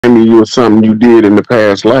you or something you did in the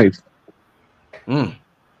past life. Mm.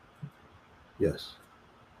 Yes.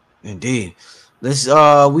 Indeed. Let's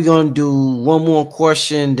we're gonna do one more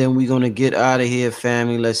question, then we're gonna get out of here,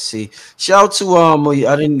 family. Let's see. Shout out to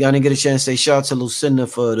I didn't get a chance to say shout out to Lucinda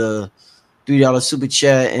for the $3 super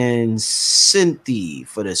chat and Cynthia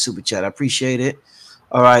for the super chat. I appreciate it.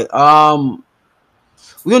 All right.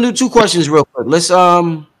 We're gonna do two questions real quick. Let's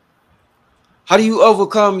how do you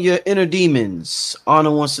overcome your inner demons? Anna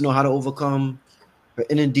wants to know how to overcome her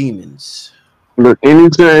inner demons. Look,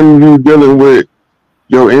 anytime you're dealing with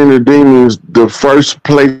your inner demons, the first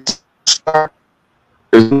place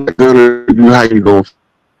is not gonna be how you going.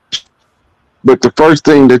 But the first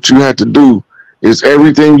thing that you have to do is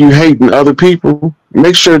everything you hate in other people,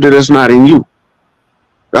 make sure that it's not in you.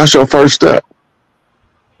 That's your first step.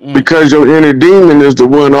 Because your inner demon is the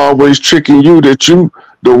one always tricking you that you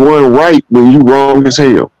the one right when you wrong as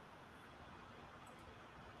hell.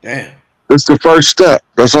 Damn. It's the first step.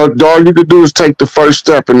 That's all you can do is take the first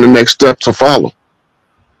step and the next step to follow.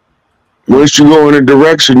 Once you go in a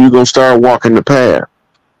direction, you're going to start walking the path.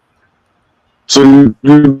 So you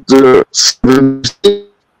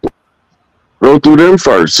go through them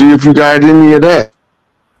first. See if you got any of that.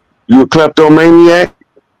 You a kleptomaniac?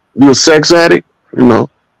 You a sex addict? You know.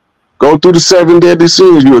 Go through the 7 deadly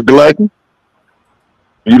sins. You a glutton?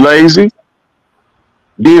 You lazy?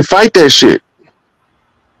 Then fight that shit.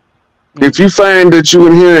 If you find that you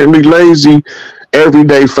inherently lazy, every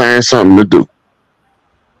day find something to do.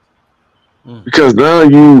 Because now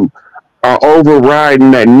you are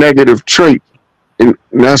overriding that negative trait, and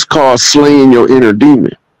that's called slaying your inner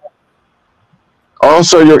demon.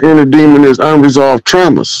 Also, your inner demon is unresolved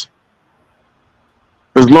traumas.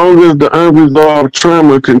 As long as the unresolved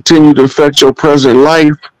trauma continue to affect your present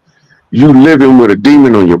life, you living with a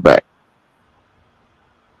demon on your back.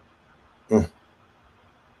 All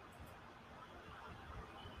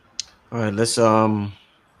right, let's and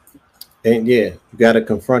yeah, you got to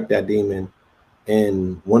confront that demon.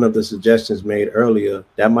 And one of the suggestions made earlier,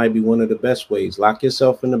 that might be one of the best ways. Lock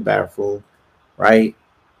yourself in the bathroom, right?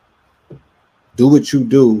 Do what you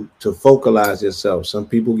do to focalize yourself. Some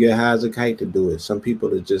people get high as a kite to do it. Some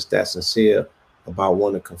people are just that sincere about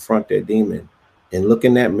wanting to confront their demon and look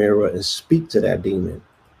in that mirror and speak to that demon.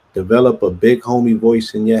 Develop a big homie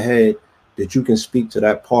voice in your head that you can speak to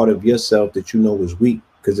that part of yourself that you know is weak.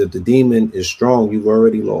 Because if the demon is strong, you've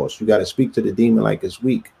already lost. You got to speak to the demon like it's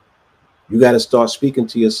weak. You got to start speaking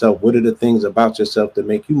to yourself. What are the things about yourself that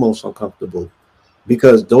make you most uncomfortable?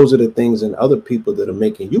 Because those are the things in other people that are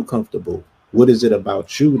making you comfortable. What is it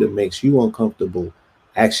about you that makes you uncomfortable?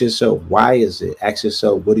 Ask yourself, why is it? Ask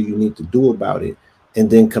yourself, what do you need to do about it? And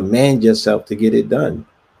then command yourself to get it done.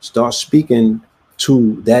 Start speaking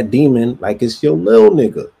to that demon like it's your little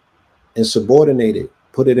nigga and subordinate it.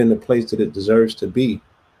 Put it in the place that it deserves to be.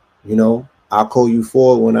 You know, I'll call you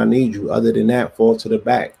forward when I need you. Other than that, fall to the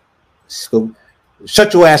back. So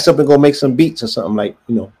shut your ass up and go make some beats or something like,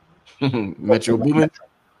 you know. Metro Boomin.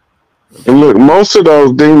 And look, most of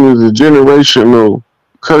those demons are generational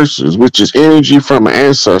curses, which is energy from an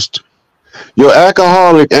ancestor. Your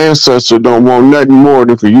alcoholic ancestor don't want nothing more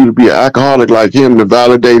than for you to be an alcoholic like him to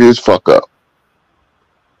validate his fuck up.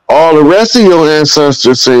 All the rest of your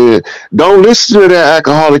ancestors said, don't listen to that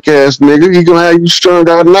alcoholic ass nigga. He gonna have you strung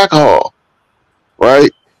out in alcohol.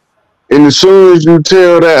 Right? And as soon as you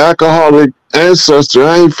tell that alcoholic ancestor,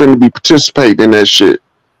 I ain't finna be participating in that shit,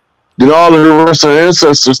 then all of the rest of the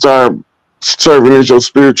ancestors start serving as your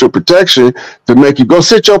spiritual protection to make you go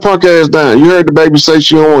sit your punk ass down. You heard the baby say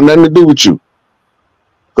she don't want nothing to do with you.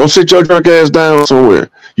 Go sit your drunk ass down somewhere.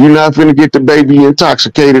 You're not finna get the baby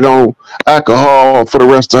intoxicated on alcohol for the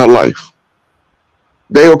rest of her life.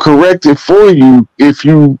 They'll correct it for you if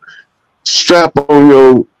you strap on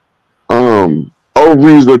your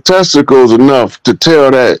ovaries or testicles enough to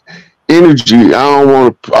tell that energy, I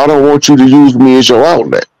don't want you to use me as your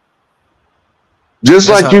outlet. Just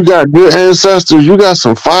that's like you got good ancestors, you got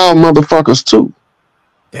some foul motherfuckers too.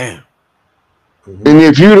 Damn. And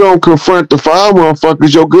if you don't confront the foul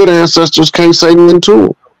motherfuckers, your good ancestors can't say anything to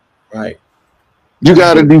them. Right. You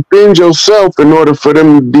got to defend yourself in order for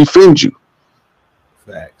them to defend you.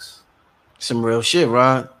 Facts. Some real shit,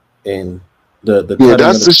 Rod. And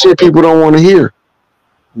that's the shit people don't want to hear.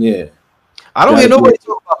 Yeah. I don't hear nobody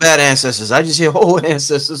talk about bad ancestors. I just hear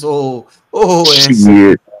ancestors, ancestors.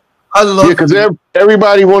 Yeah. I love because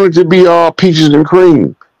everybody wanted to be all peaches and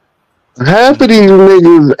cream. Half of these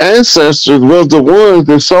niggas' ancestors was the ones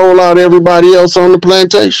that sold out everybody else on the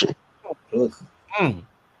plantation.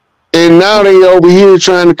 And now they over here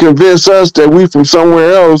trying to convince us that we from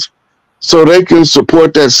somewhere else so they can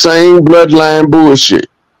support that same bloodline bullshit.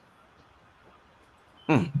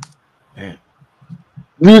 Man.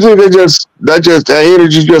 Do you think that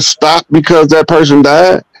energy just stopped because that person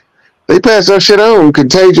died? They pass that shit on,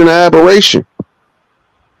 contagion, aberration,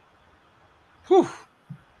 Whew.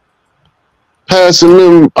 passing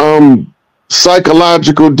them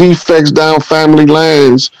psychological defects down family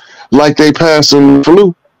lines like they passing the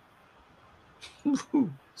flu.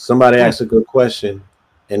 Somebody asked a good question,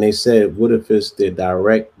 and they said, "What if it's their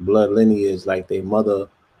direct blood lineage, like their mother,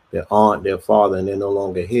 their aunt, their father, and they're no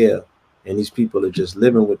longer here, and these people are just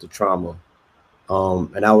living with the trauma?"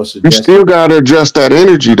 And I was You still suggesting, gotta adjust that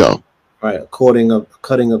energy though. right, according of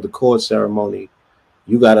cutting of the cord ceremony,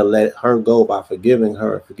 you got to let her go by forgiving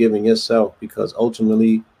her, forgiving yourself, because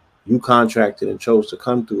ultimately you contracted and chose to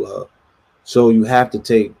come through her. So you have to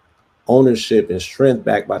take ownership and strength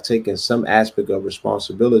back by taking some aspect of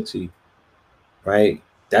responsibility, right?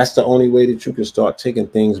 That's the only way that you can start taking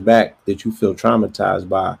things back that you feel traumatized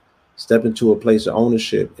by. Step into a place of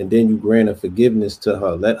ownership, and then you grant a forgiveness to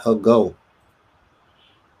her. Let her go.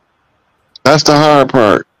 That's the hard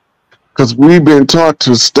part. Because we've been taught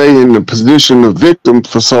to stay in the position of victim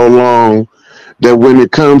for so long that when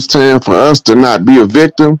it comes time for us to not be a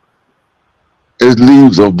victim, it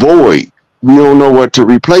leaves a void. We don't know what to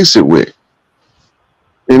replace it with.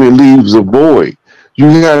 And it leaves a void. You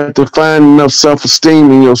have to find enough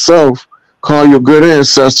self-esteem in yourself, call your good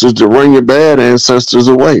ancestors to run your bad ancestors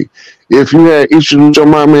away. If you had issues with your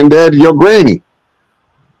mama and daddy, your granny,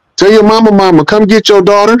 tell your mama, come get your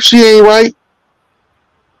daughter. She ain't right.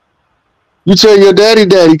 You tell your daddy,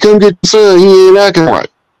 come get your son. He ain't acting right.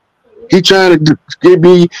 He trying to get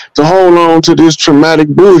me to hold on to this traumatic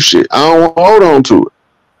bullshit. I don't want to hold on to it.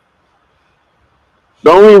 The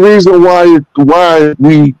only reason why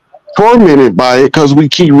we tormented by it because we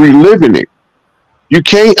keep reliving it. You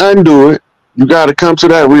can't undo it. You got to come to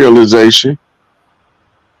that realization.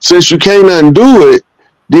 Since you can't undo it,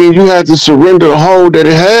 then you have to surrender the hold that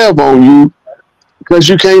it have on you because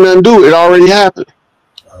you can't undo it. It already happened.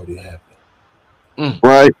 Already happened.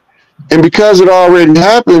 Right? And because it already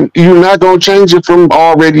happened, you're not going to change it from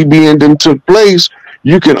already being done took place.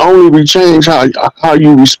 You can only change how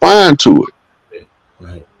you respond to it.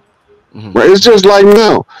 Right. Right? It's just like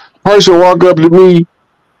now. Person walk up to me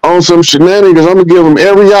on some shenanigans, I'm going to give them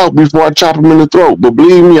every out before I chop them in the throat. But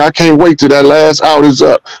believe me, I can't wait till that last out is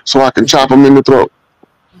up so I can chop them in the throat.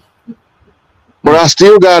 But I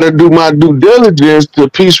still got to do my due diligence to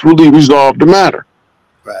peacefully resolve the matter.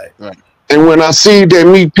 Right. Right. And when I see that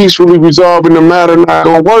me peacefully resolving the matter not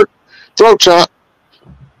going to work, throat chop.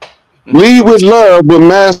 Lead with love, but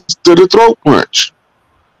master the throat punch.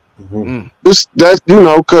 That's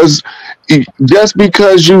because just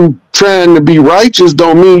because you trying to be righteous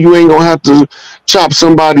don't mean you ain't gonna have to chop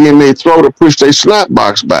somebody in their throat or push their snot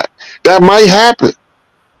box back. That might happen.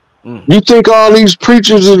 You think all these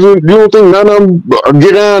preachers, you don't think none of them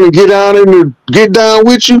get down and get down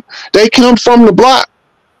with you? They come from the block.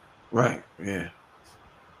 Right. Yeah.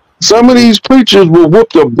 Some of these preachers will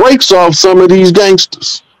whoop the brakes off some of these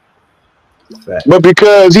gangsters. Fact. But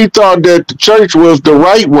because he thought that the church was the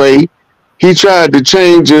right way, he tried to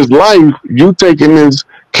change his life. You taking his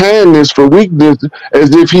kindness for weakness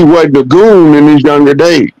as if he wasn't a goon in his younger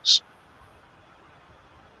days.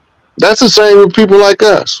 That's the same with people like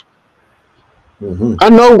us. I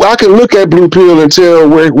know I can look at Blue Pill and tell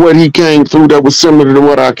what he came through that was similar to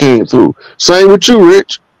what I came through. Same with you,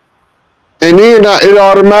 Rich. And then it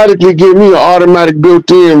automatically give me an automatic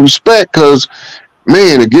built-in respect because,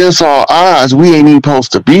 man, against all odds, we ain't even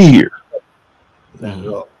supposed to be here. Not at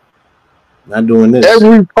all. Not doing this.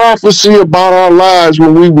 Every prophecy about our lives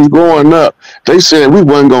when we was growing up, they said we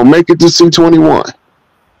wasn't gonna make it to C21.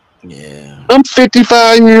 Yeah. I'm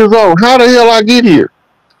 55 years old. How the hell I get here?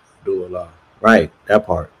 Do a lot. Right. That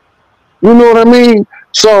part. You know what I mean?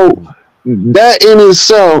 So that in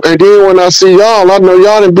itself, and then when I see y'all, I know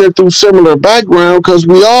y'all done been through similar background because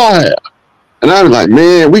we all have. And I was like,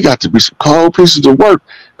 man, we got to be some cold pieces of work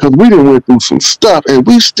because we done went through some stuff and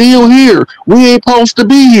we still here. We ain't supposed to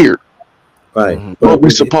be here. Right. But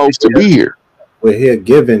we supposed to be here. We're here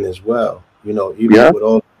giving as well. Even with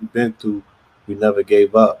all we've been through, we never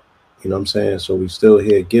gave up. You know what I'm saying? So we still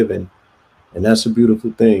here giving. And that's a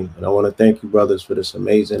beautiful thing. And I want to thank you, brothers, for this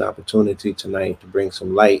amazing opportunity tonight to bring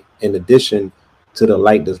some light in addition to the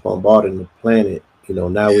light that's bombarding the planet.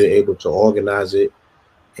 Now we're able to organize it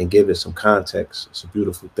and give it some context. It's a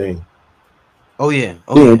beautiful thing. Oh yeah.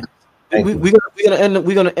 We're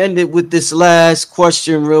gonna end it with this last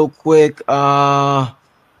question real quick. I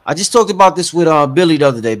just talked about this with Billy the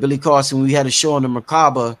other day, Billy Carson. We had a show on the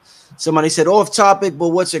Merkaba. Somebody said off topic, but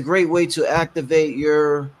what's a great way to activate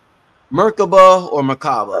your Merkaba or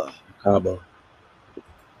Merkaba? Merkaba.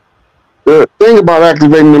 The thing about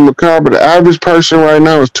activating the macabre, the average person right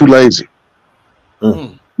now is too lazy.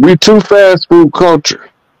 We too fast food culture.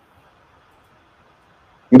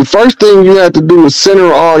 The first thing you have to do is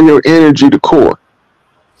center all your energy to core.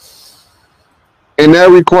 And that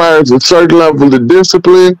requires a certain level of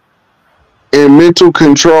discipline and mental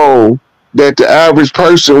control that the average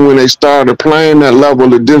person, when they start applying that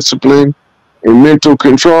level of discipline and mental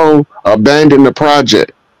control, abandon the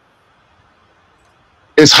project.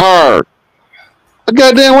 It's hard. But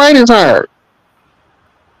goddamn right it's hard.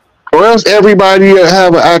 Or else everybody would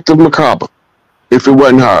have an active macabre if it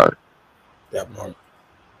wasn't hard. That part.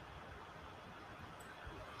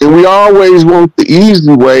 And we always want the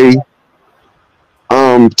easy way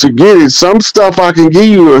to get it. Some stuff I can give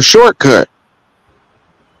you a shortcut.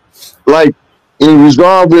 Like in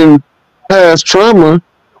resolving past trauma,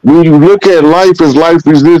 when you look at life as life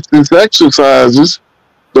resistance exercises,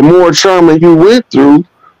 the more trauma you went through,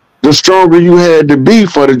 the stronger you had to be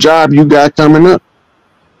for the job you got coming up.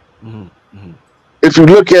 If you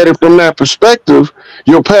look at it from that perspective,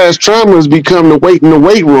 your past traumas become the weight in the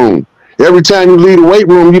weight room. Every time you leave the weight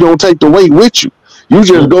room, you don't take the weight with you. You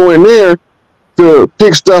just go in there to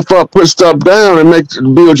pick stuff up, put stuff down,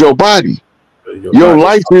 and build your body. Your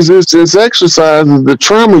life resistance exercise is the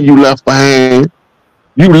trauma you left behind.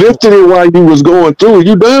 You lifted it while you was going through it.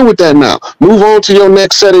 You done with that now. Move on to your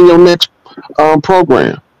next set and your next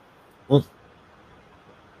program.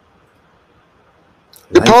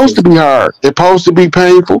 It's supposed to be hard. It's supposed to be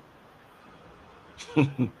painful.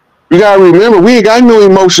 You gotta remember, we ain't got no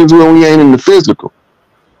emotions when we ain't in the physical.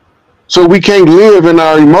 So we can't live in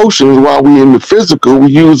our emotions while we in the physical.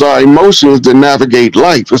 We use our emotions to navigate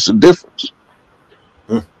life. It's a difference.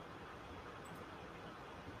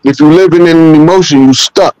 If you're living in an emotion, you're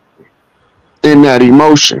stuck in that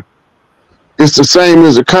emotion. It's the same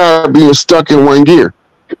as a car being stuck in one gear.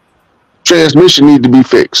 Transmission need to be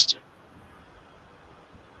fixed.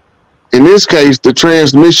 In this case, the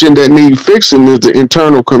transmission that needs fixing is the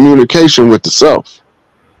internal communication with the self.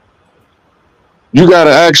 You got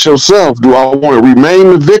to ask yourself, do I want to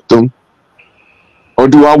remain the victim or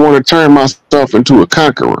do I want to turn myself into a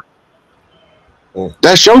conqueror?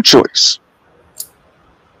 That's your choice.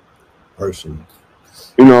 Person.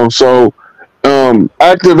 You know, so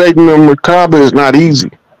activating the macabre is not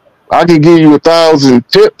easy. I can give you 1,000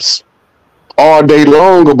 tips all day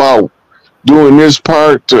long about doing this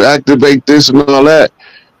part to activate this and all that,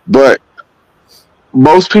 but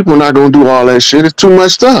most people are not going to do all that shit. It's too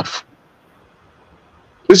much stuff.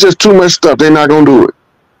 It's just too much stuff. They're not going to do it.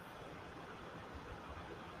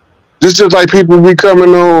 It's just like people be coming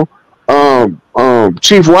on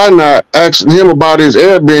Chief Whatnot, asking him about his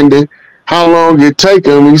airbending, how long it take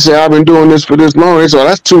him. He said, I've been doing this for this long. They said,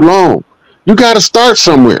 that's too long. You got to start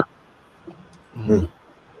somewhere.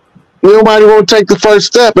 Nobody won't take the first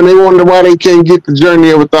step, and they wonder why they can't get the journey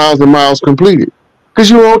of 1,000 miles completed. Because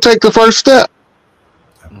you won't take the first step.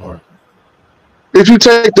 If you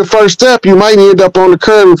take the first step, you might end up on the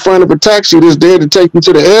curb in front of a taxi that's there to take you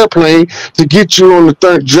to the airplane to get you on the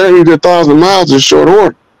third journey to 1,000 miles in short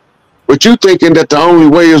order. But you thinking that the only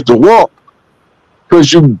way is to walk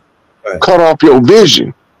because you cut off your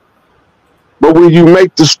vision. But when you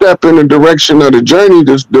make the step in the direction of the journey,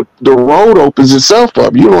 the road opens itself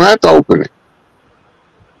up. You don't have to open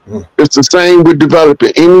it. It's the same with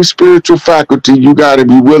developing any spiritual faculty. You got to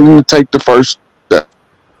be willing to take the first step.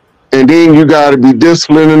 And then you got to be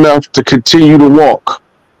disciplined enough to continue to walk.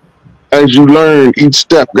 As you learn, each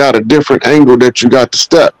step got a different angle that you got to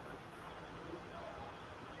step.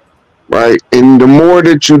 Right? And the more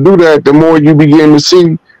that you do that, the more you begin to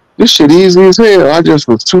see, this shit easy as hell. I just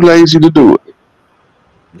was too lazy to do it.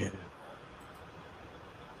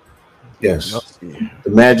 Yes.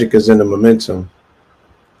 The magic is in the momentum.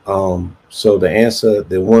 So the answer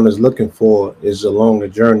that one is looking for is along the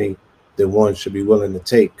journey that one should be willing to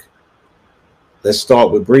take. Let's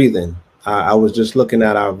start with breathing. I was just looking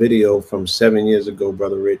at our video from 7 years ago,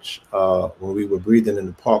 Brother Rich, when we were breathing in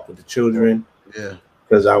the park with the children. Yeah.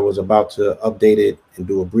 Because I was about to update it and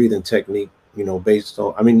do a breathing technique, you know, based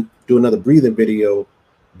on, do another breathing video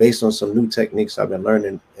based on some new techniques I've been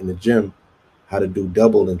learning in the gym, how to do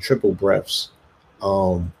double and triple breaths.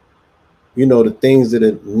 You know, the things that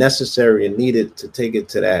are necessary and needed to take it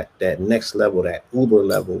to that next level, that Uber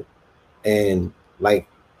level. And like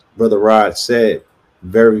Brother Rod said,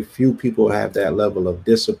 very few people have that level of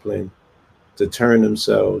discipline to turn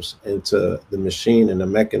themselves into the machine and the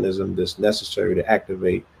mechanism that's necessary to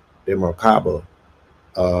activate their macabre.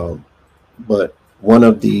 But one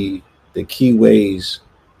of the key ways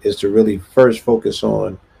is to really first focus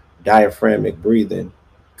on diaphragmatic breathing,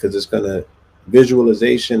 because it's going to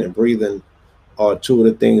visualization and breathing are two of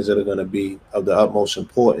the things that are going to be of the utmost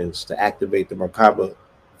importance to activate the Merkaba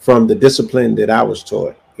from the discipline that I was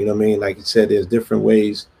taught. You know what I mean? Like you said, there's different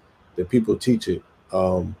ways that people teach it.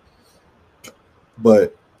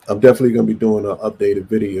 But I'm definitely going to be doing an updated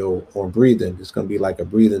video on breathing. It's going to be like a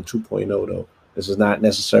breathing 2.0 though. This is not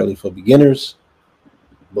necessarily for beginners,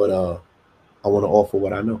 but I want to offer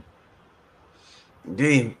what I know.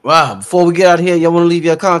 Indeed. Wow. Before we get out of here, y'all want to leave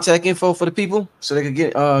your contact info for the people so they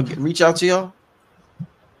could reach out to y'all?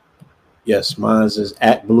 Yes, mine is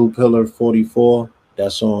at Blue Pillar 44.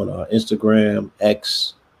 That's on Instagram,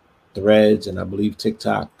 X, Threads, and I believe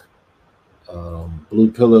TikTok.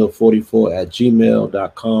 Blue Pillar 44 at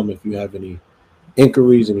gmail.com if you have any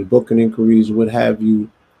inquiries, any booking inquiries, what have you.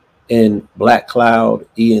 And Black Cloud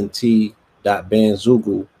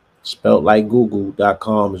ENT.bandzoogle, spelled like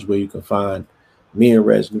Google.com, is where you can find me and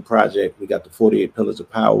Red's new project. We got the 48 Pillars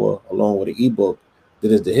of Power along with an ebook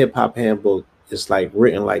that is the hip hop handbook. It's like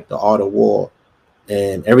written like the art of war,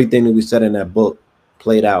 and everything that we said in that book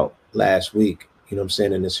played out last week. You know what I'm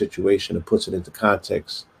saying? In this situation, it puts it into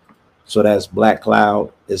context. So that's Black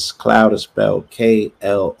Cloud. It's Cloud is spelled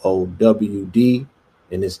KLOWD,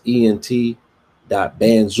 and it's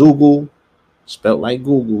ENT.bandzoogle, spelled like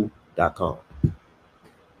Google.com.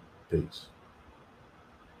 Peace.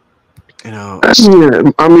 You know,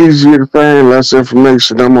 I'm easier to find. Less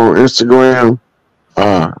information. I'm on Instagram,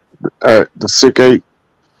 at the SikApe,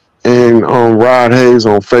 and on Rod Hayes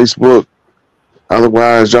on Facebook.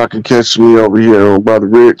 Otherwise, y'all can catch me over here on Brother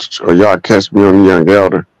Rich, or y'all catch me on the Young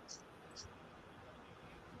Elder.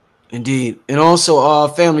 indeed. And also,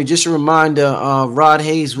 family, just a reminder, Rod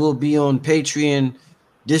Hayes will be on Patreon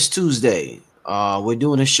this Tuesday. We're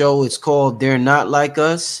doing a show. It's called They're Not Like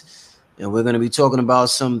Us. And we're going to be talking about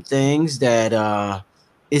some things that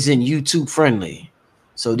isn't YouTube friendly.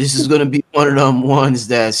 So this is going to be one of them ones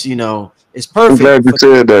that's, it's I'm glad perfect. you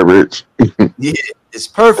said that, Rich. Yeah, it's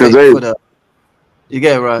perfect for the. You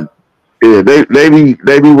get it right. Yeah, they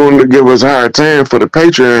be wanting to give us a hard time for the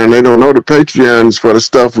Patreon. They don't know the Patreon is for the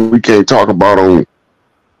stuff we can't talk about on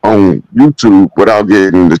YouTube without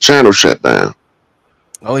getting the channel shut down.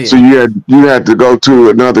 Oh yeah. So you had to go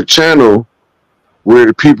to another channel where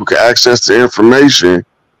the people can access the information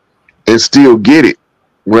and still get it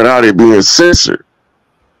without it being censored.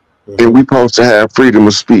 And we supposed to have freedom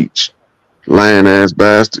of speech. Lying ass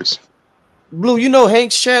bastards. Blue,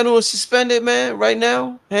 Hank's channel is suspended, man, right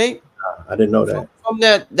now. Hank, I didn't know that. From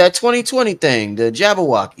that 2020 thing, the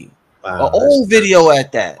Jabberwocky. Wow, An old video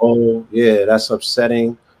at that. Oh yeah, that's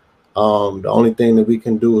upsetting. The only thing that we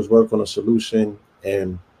can do is work on a solution,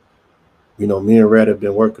 and me and Red have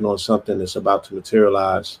been working on something that's about to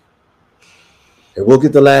materialize, and we'll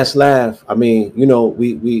get the last laugh. I mean,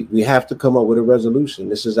 we have to come up with a resolution.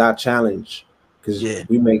 This is our challenge, because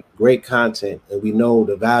we make great content, and we know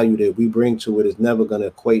the value that we bring to it is never going to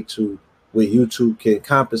equate to what YouTube can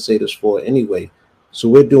compensate us for anyway. So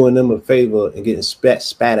we're doing them a favor and getting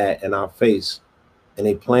spat at in our face, and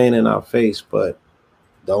they playing in our face, but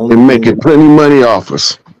the only and making plenty money off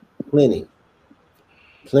us. Plenty.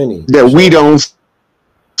 That we don't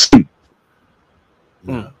see.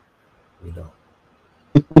 No, we don't.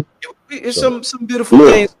 It's some beautiful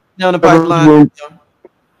things down the pipeline.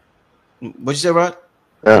 What you say, Rod?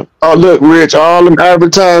 Yeah. Oh, look, Rich, all them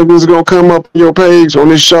advertisements gonna come up on your page on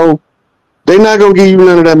this show. They not gonna give you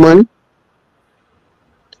none of that money.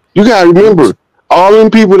 You gotta remember, all them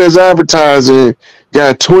people that's advertising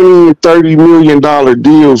got $20 and $30 million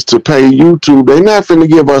deals to pay YouTube. They not finna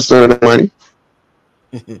give us none of that money.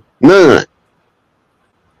 None.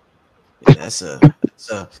 Yeah,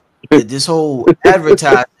 this whole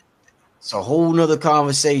advertising. It's a whole nother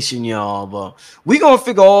conversation, y'all. But we gonna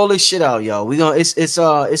figure all this shit out, y'all. It's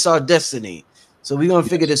our destiny. So we gonna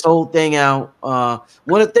figure this whole thing out. Want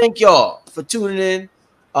to thank y'all for tuning in.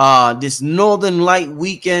 This Northern Light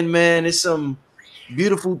weekend, man. There's some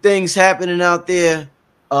beautiful things happening out there.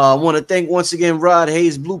 Want to thank once again Rod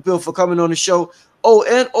Hayes, Blue Pill, for coming on the show. Oh,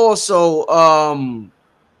 and also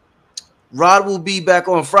Rod will be back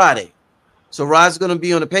on Friday. So Rod's gonna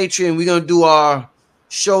be on the Patreon. We're gonna do our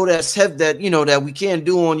show that we can't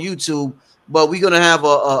do on YouTube, but we're gonna have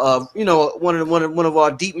one of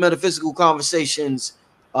our deep metaphysical conversations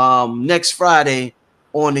next Friday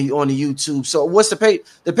on the YouTube. So what's the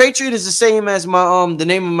Patreon is the same as my the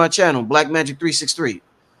name of my channel, Black Magic 363.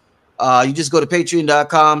 You just go to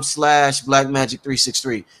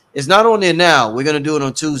patreon.com/blackmagic363. It's not on there now. We're gonna do it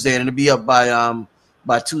on Tuesday, and it'll be up by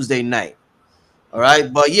Tuesday night. All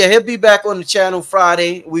right, but yeah, he'll be back on the channel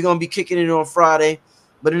Friday. We're gonna be kicking it on Friday.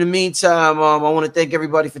 But in the meantime, I want to thank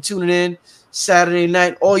everybody for tuning in. Saturday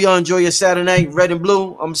night. All y'all enjoy your Saturday night. Red and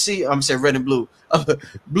blue. I'm saying red and blue.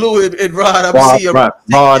 Blue and Rod. I'm see you. Rod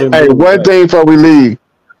and Hey, blue, one right. thing before we leave.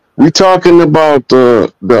 We talking about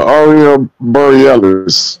the Oreo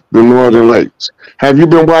Borealis, the Northern Yeah. Lights. Have you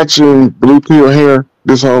been watching Blue Pill Hair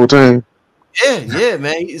this whole time? Yeah,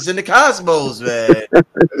 man. It's in the cosmos, man. It's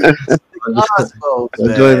in the cosmos,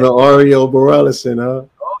 Enjoying man. the Oreo Borellison, huh?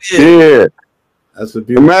 Oh yeah. Yeah. That's a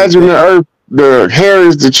beautiful Imagine thing. the earth, the hair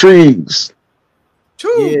is the trees.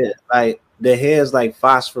 True. Yeah, like the hair is like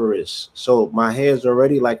phosphorus. So my hair is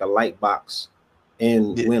already like a light box.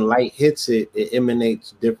 And Yeah. when light hits it, it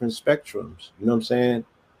emanates different spectrums. You know what I'm saying?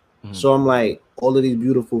 Mhm. So I'm like, all of these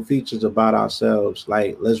beautiful features about ourselves,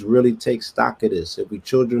 like, let's really take stock of this. If we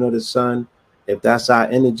children of the sun, if that's our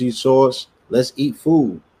energy source, let's eat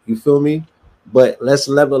food. You feel me? But let's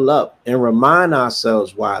level up and remind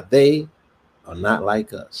ourselves why they are not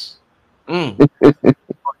like us. On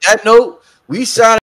that note, we sign